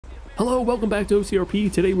Hello, welcome back to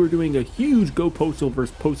OCRP. Today we're doing a huge Go Postal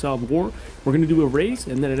versus Postal war. We're going to do a race,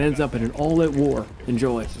 and then it ends up in an all-out war.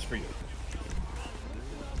 Enjoy. This is for you.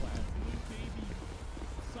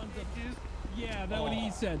 Yeah, that's what he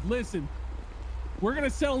said. Listen, we're going to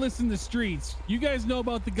settle this in the streets. You guys know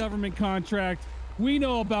about the government contract. We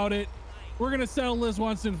know about it. We're going to settle this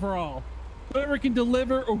once and for all. Whoever can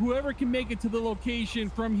deliver or whoever can make it to the location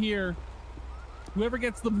from here, whoever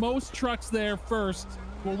gets the most trucks there first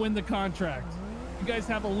will win the contract. You guys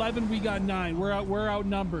have 11, we got 9. We're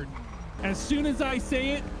outnumbered. As soon as I say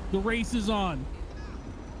it, the race is on.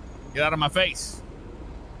 Get out of my face.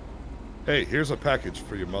 Hey, here's a package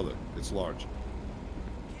for your mother. It's large.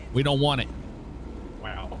 We don't want it.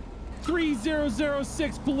 Wow.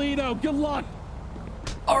 3006 Polito, good luck.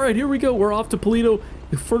 All right, here we go. We're off to Polito.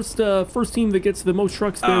 The first team that gets the most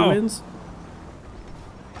trucks there wins.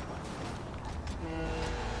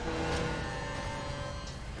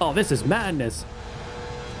 Oh, this is madness.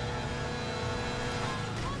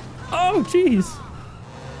 Oh, jeez.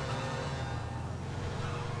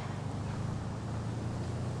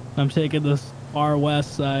 I'm taking this far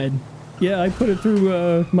west side. Yeah, I put it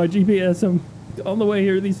through my GPS. I'm on the way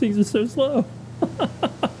here. These things are so slow.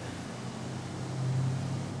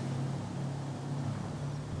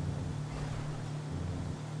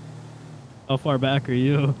 How far back are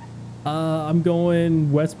you? I'm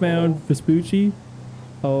going westbound Vespucci.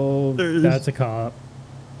 Oh, that's a cop.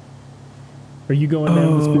 Are you going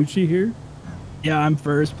down Vespucci here? Yeah, I'm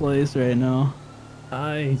first place right now.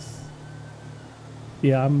 Nice.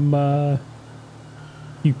 Yeah, I'm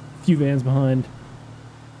few vans behind.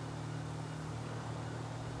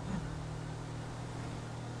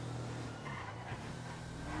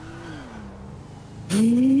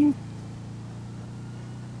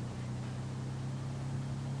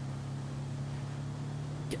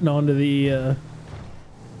 Getting onto the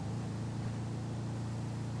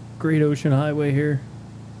Great Ocean Highway here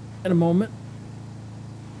in a moment.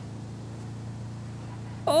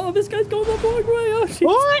 Oh, this guy's going the wrong way. Oh,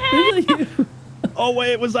 jeez. Oh,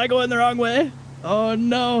 wait, was I going the wrong way? Oh,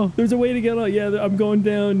 no. There's a way to get out. Yeah, I'm going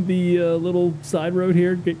down the little side road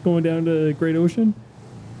here, going down to Great Ocean.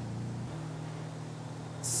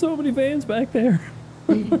 So many vans back there.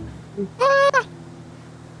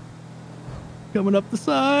 Coming up the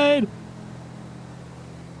side.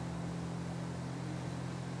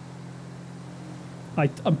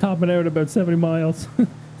 I'm topping out about 70 miles.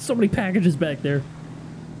 So many packages back there.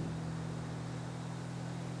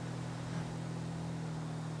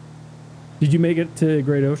 Did you make it to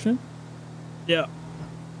Great Ocean? Yeah.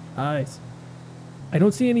 Nice. I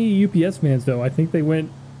don't see any UPS vans though. I think they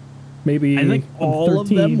went maybe. I think all 13. of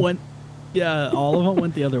them went. Yeah, all of them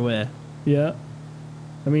went the other way. Yeah.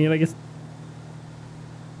 I mean, I guess.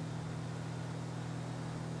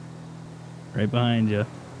 Right behind you.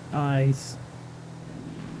 Nice.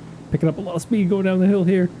 Picking up a lot of speed going down the hill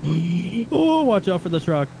here. Oh, watch out for the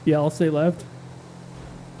truck. Yeah, I'll stay left.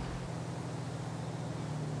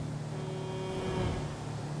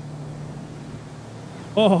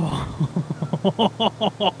 Oh.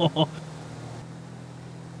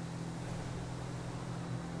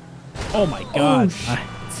 Oh my God. Oh,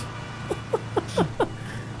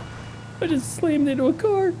 I just slammed into a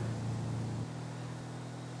car.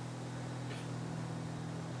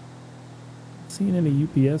 Seen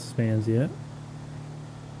any UPS fans yet?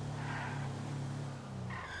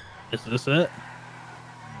 Is this it?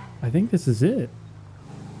 I think this is it.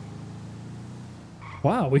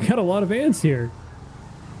 Wow, we got a lot of vans here.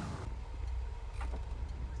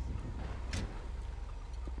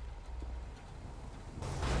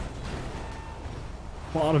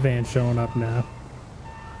 A lot of vans showing up now.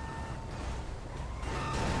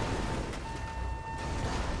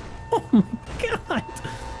 Oh my God.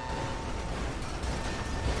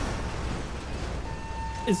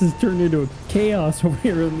 This has turned into a chaos over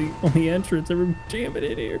here on the entrance. Everyone's jamming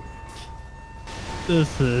in here.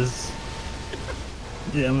 This is.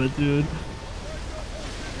 Damn it, dude.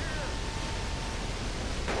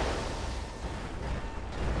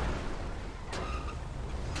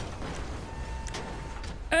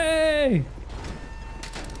 Hey!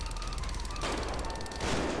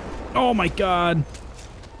 Oh my God.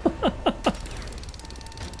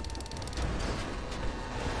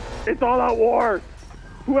 It's all out war.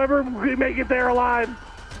 Whoever can make it there alive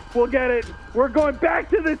will get it. We're going back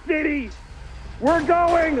to the city. We're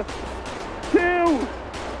going to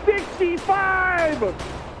 65.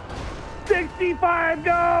 65,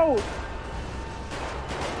 go.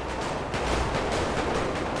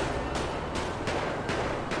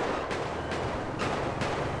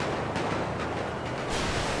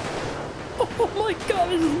 Oh my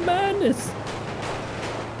god, this is madness! goodness.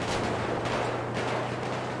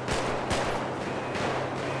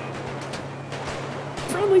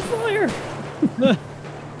 Friendly fire.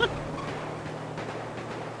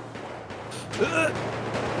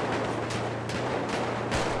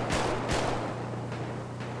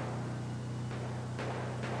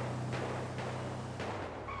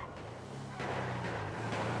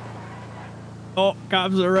 Oh,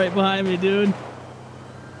 cops are right behind me, dude.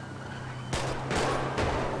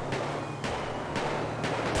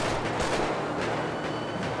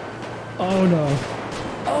 Oh no.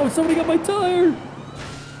 Oh, somebody got my tire.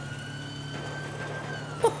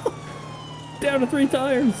 Down to 3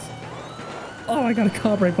 tires. Oh, I got a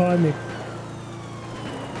cop right behind me.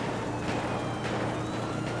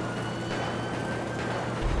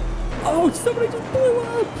 Oh, somebody just blew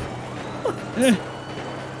up.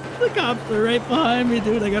 The cops are right behind me,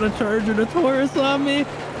 dude. I got a Charger and a Taurus on me.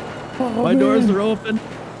 Oh, My doors are open.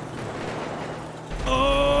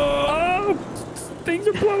 Oh, things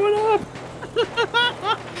are blowing up.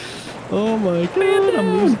 Oh my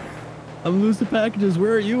god, I'm losing packages.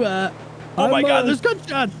 Where are you at? Oh my god, there's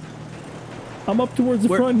gunshots. I'm up towards the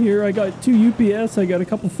front here. I got 2 UPS. I got a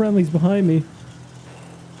couple friendlies behind me.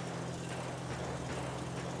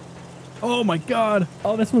 Oh my god.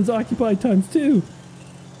 Oh, this one's occupied times 2.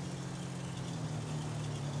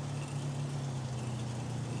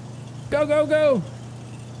 Go, go, go.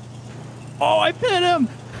 Oh, I pit him.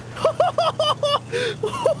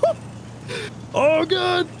 Oh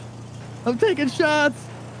god. I'm taking shots.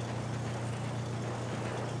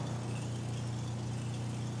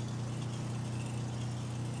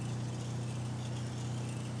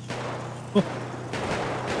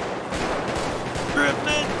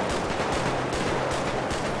 Drifted.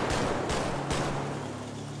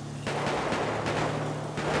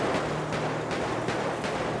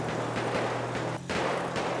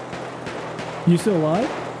 You still alive?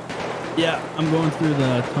 Yeah, I'm going through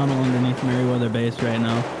the tunnel underneath Meriwether Base right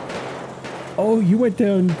now. Oh, you went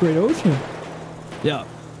down Great Ocean. Yeah.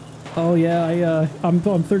 Oh yeah, I'm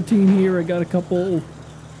 13 here. I got a couple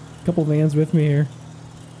vans with me here.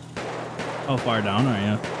 How far down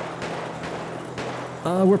are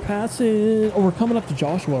you? We're passing. Oh, we're coming up to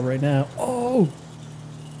Joshua right now. Oh.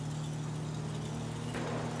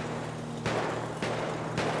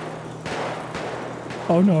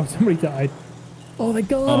 Oh no, somebody died. Oh, they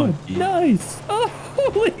got him. Geez. Nice. Oh,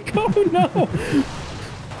 holy cow, no.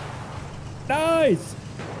 Nice.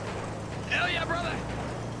 Hell yeah, brother.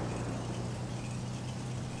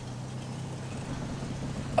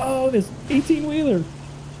 Oh, this 18-wheeler.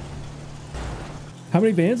 How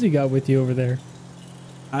many vans you got with you over there?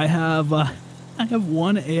 I have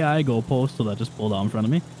one AI Go Postal that just pulled out in front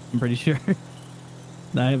of me. I'm pretty sure.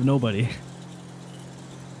 I have nobody.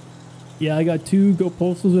 Yeah, I got 2 Go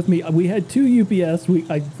Postals with me. We had 2 UPS.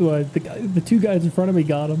 The 2 guys in front of me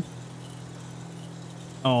got them.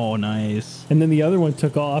 Oh, nice. And then the other one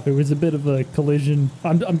took off. It was a bit of a collision.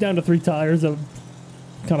 I'm down to 3 tires. I'm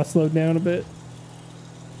kind of slowed down a bit.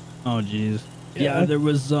 Oh, geez. Yeah. Yeah, there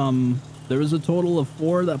was a total of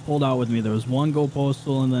 4 that pulled out with me. There was 1 Go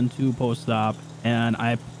Postal and then 2 Post Stop. And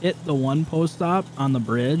I hit the 1 Post Stop on the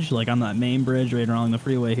bridge, like on that main bridge right along the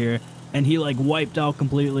freeway here. And he like wiped out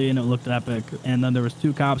completely and it looked epic. And then there was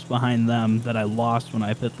 2 cops behind them that I lost when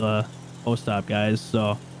I hit the Post Stop guys.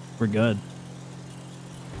 So we're good.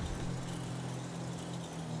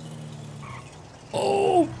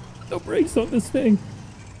 Oh, no brakes on this thing.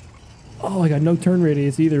 Oh, I got no turn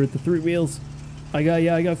radius either with the 3 wheels. I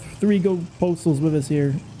got 3 Go Postals with us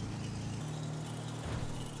here.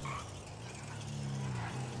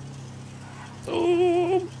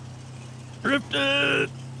 Oh, Drifted.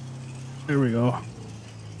 There we go.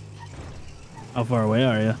 How far away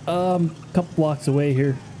are you? Couple blocks away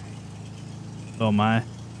here. Oh my.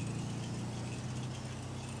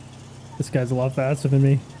 This guy's a lot faster than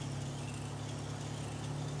me.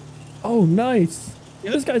 Oh, nice.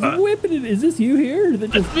 This guy's whipping it. Is this you here?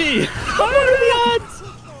 That just Me.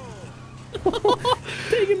 oh,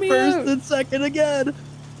 taking me First out. and second again.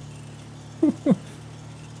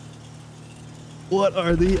 What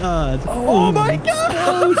are the odds? Oh, my god!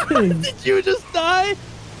 explosion. Did you just die?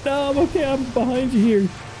 No, I'm okay. I'm behind you here.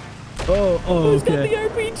 Oh, Who's got okay. the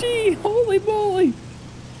RPG? Holy moly.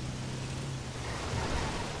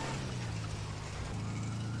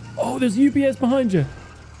 Oh, there's UPS behind you.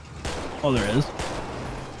 Oh, there is.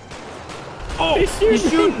 Oh, He's he's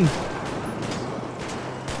shooting.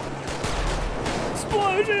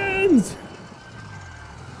 Explosions.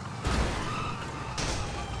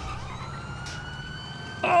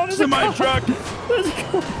 Oh, there's a Semi cop. truck. There's a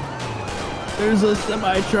cop. There's a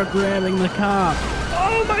semi truck ramming the cop.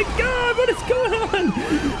 Oh my God, what is going on?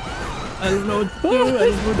 I don't know what to do. I don't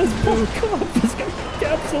know This what poor to do. cop just got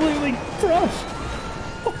absolutely crushed.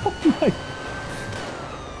 Oh my,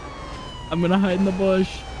 I'm gonna hide in the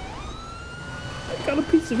bush. I got a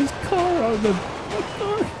piece of his car out of the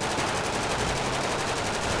car.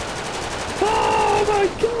 Oh my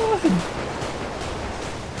God.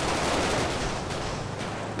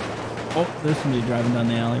 Oh, there's somebody driving down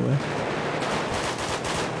the alleyway.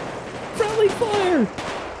 Friendly fire.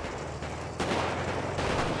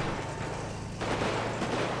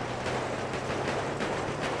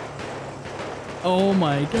 Oh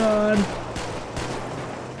my God.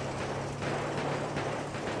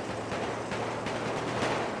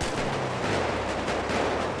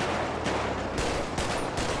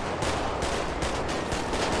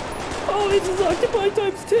 Oh, this is Occupy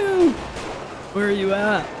 ×2. Where are you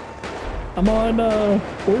at? I'm on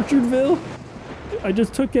Orchardville. I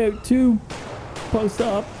just took out 2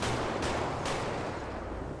 post-op.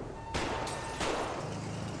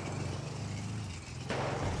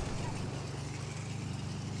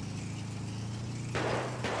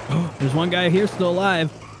 There's one guy here still alive.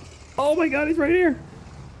 Oh my God, he's right here.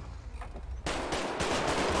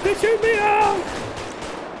 They shoot me out.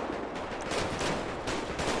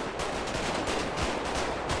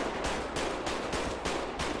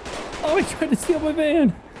 Oh, he tried to steal my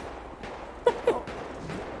van.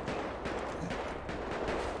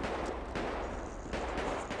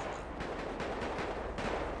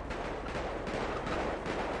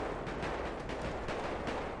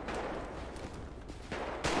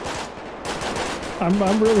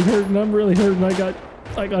 I'm really hurting. I'm really hurting. I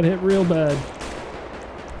got hit real bad.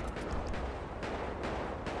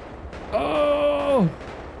 Oh!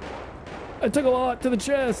 I took a lot to the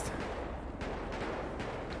chest.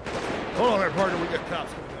 Hold on there, partner. We got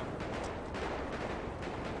cops coming down.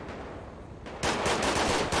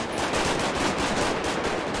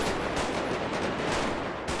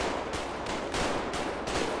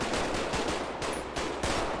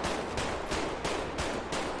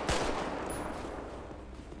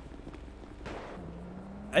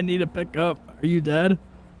 I need a pickup. Are you dead?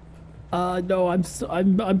 No, I'm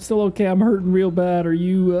still okay. I'm hurting real bad. Are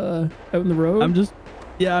you out in the road? I'm just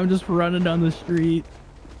running down the street.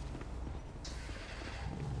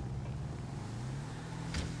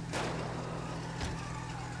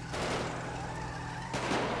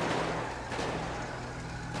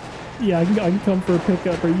 Yeah, I can come for a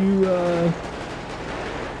pickup. Are you Go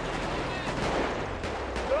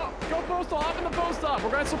Postal, hop in the post op. We're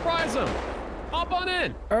gonna surprise him. Hop on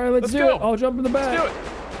in. All right, let's do go. it. I'll jump in the back. Let's do it.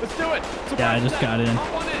 Let's do it. Surprise Yeah, I just attack. got in.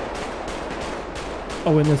 Hop on in.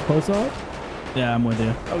 Oh, in this post-op? Yeah, I'm with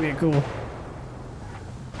you. Okay, cool.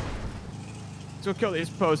 Let's go kill these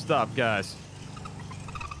post op guys.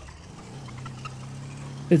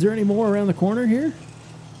 Is there any more around the corner here? I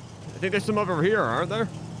think there's some over here, aren't there?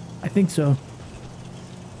 I think so.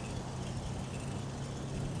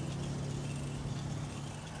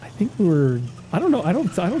 I think we're. I don't know. I don't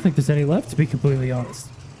think there's any left, to be completely honest.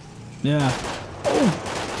 Yeah. Oh!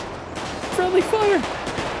 Friendly fire!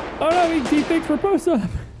 Oh no, he thinks we're post-op.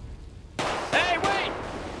 Hey, wait!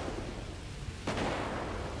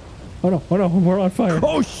 Oh no! Oh no! We're on fire!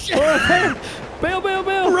 Oh shit! We're on fire! Bail! Bail!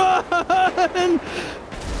 Bail! Run!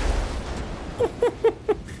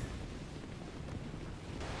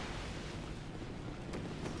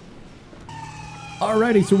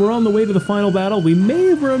 Alrighty, so we're on the way to the final battle. We may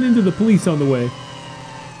have run into the police on the way.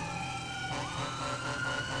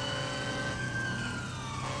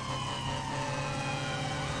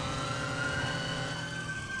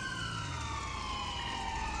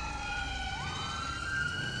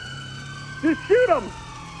 Just shoot him!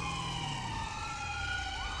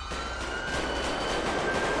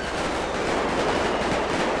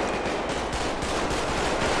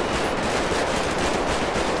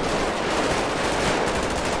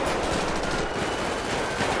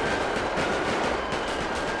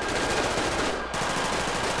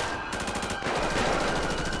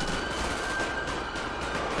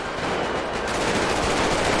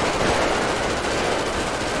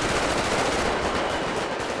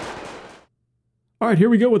 Alright,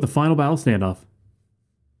 here we go with the final battle standoff.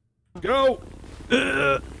 Go!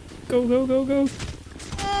 Go, go, go, go.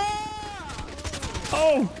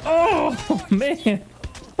 Oh! Oh! Man!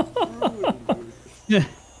 Yeah.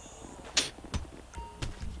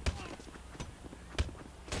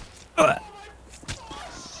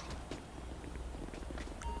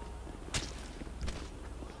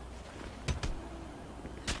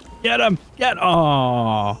 Get him! Get!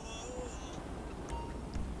 Oh!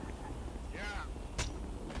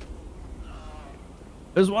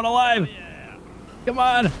 There's one alive. Come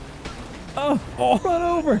on. Oh, run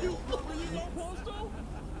over.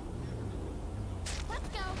 Let's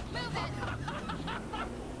go. Move it.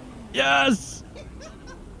 Yes.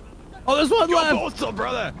 Oh, there's one left. Postal,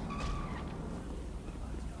 brother.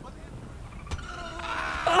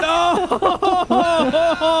 No!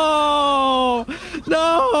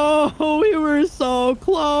 No! We were so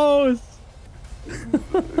close.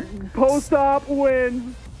 Post op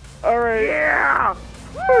wins. All right. Yeah.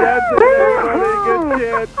 That's it, everybody. Good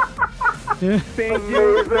shit.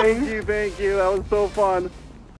 Thank you. That was so fun.